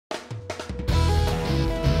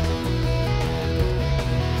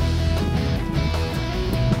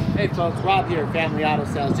Hey folks, Rob here at Family Auto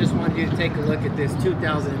Sales. Just wanted you to take a look at this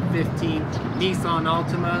 2015 Nissan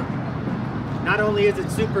Altima. Not only is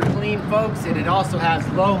it super clean, folks, and it also has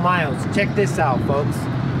low miles. Check this out, folks.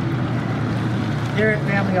 Here at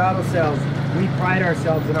Family Auto Sales, we pride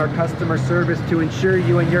ourselves in our customer service to ensure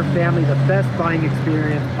you and your family the best buying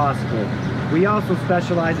experience possible. We also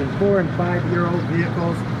specialize in 4- and 5-year-old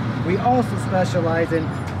vehicles. We also specialize in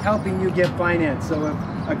helping you get finance. So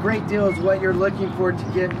if a great deal is what you're looking for to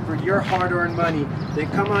get for your hard-earned money, then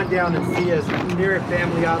come on down and see us here at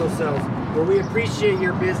Family Auto Sales, where we appreciate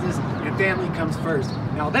your business and family comes first.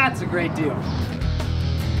 Now that's a great deal.